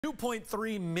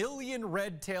2.3 million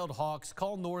red-tailed hawks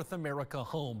call North America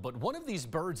home, but one of these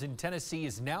birds in Tennessee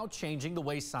is now changing the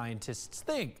way scientists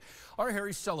think. Our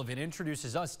Harry Sullivan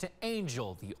introduces us to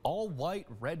Angel, the all-white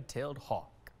red-tailed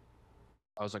hawk.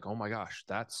 I was like, oh my gosh,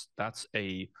 that's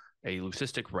a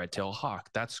leucistic red-tailed hawk.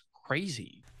 That's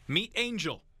crazy. Meet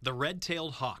Angel, the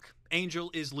red-tailed hawk. Angel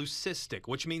is leucistic,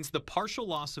 which means the partial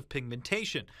loss of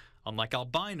pigmentation, unlike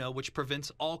albino, which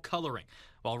prevents all coloring.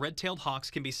 While red-tailed hawks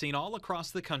can be seen all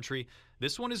across the country,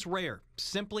 this one is rare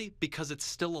simply because it's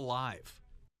still alive.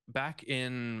 Back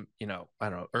in,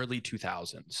 early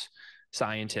 2000s,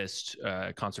 scientists,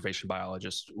 conservation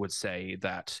biologists would say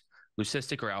that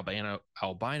leucistic or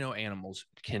albino animals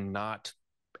cannot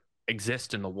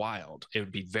exist in the wild. It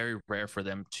would be very rare for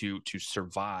them to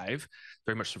survive,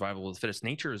 very much survival of the fittest.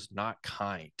 Nature is not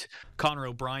kind. Connor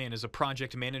O'Brien is a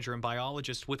project manager and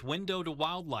biologist with Window to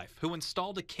Wildlife who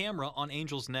installed a camera on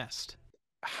Angel's nest.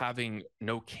 Having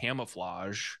no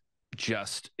camouflage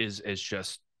is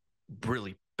just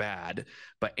really bad,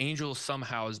 but Angel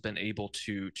somehow has been able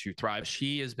to thrive.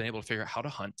 She has been able to figure out how to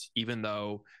hunt, even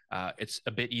though it's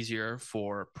a bit easier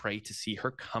for prey to see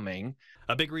her coming.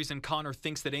 A big reason Connor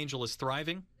thinks that Angel is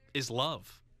thriving is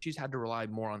love. She's had to rely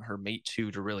more on her mate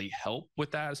too to really help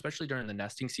with that, especially during the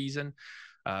nesting season.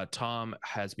 Tom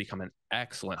has become an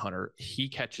excellent hunter. He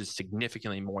catches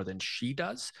significantly more than she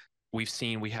does. We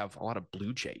have a lot of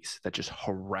blue jays that just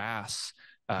harass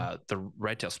the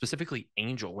red tail, specifically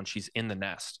Angel, when she's in the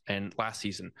nest. And last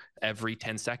season, every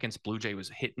 10 seconds, blue jay was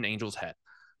hitting Angel's head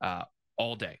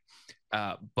all day.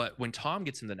 But when Tom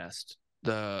gets in the nest,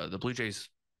 the blue jays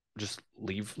just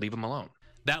leave him alone.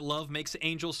 That love makes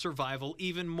Angel's survival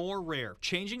even more rare,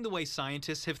 changing the way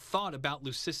scientists have thought about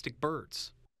leucistic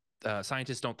birds.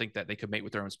 Scientists don't think that they could mate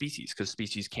with their own species because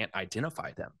species can't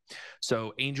identify them.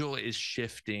 So Angel is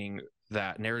shifting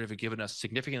that narrative and giving us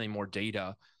significantly more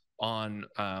data on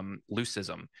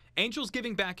leucism. Angel's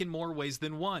giving back in more ways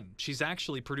than one. She's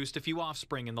actually produced a few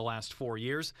offspring in the last 4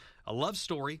 years, a love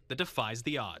story that defies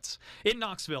the odds. In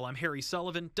Knoxville, I'm Harry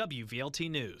Sullivan, WVLT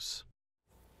News.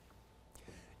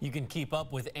 You can keep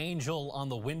up with Angel on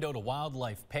the Window to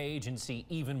Wildlife page and see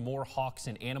even more hawks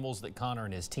and animals that Connor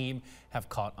and his team have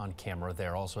caught on camera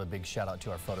there. Also, a big shout out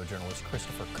to our photojournalist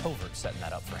Christopher Covert setting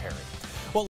that up for Harry. Well,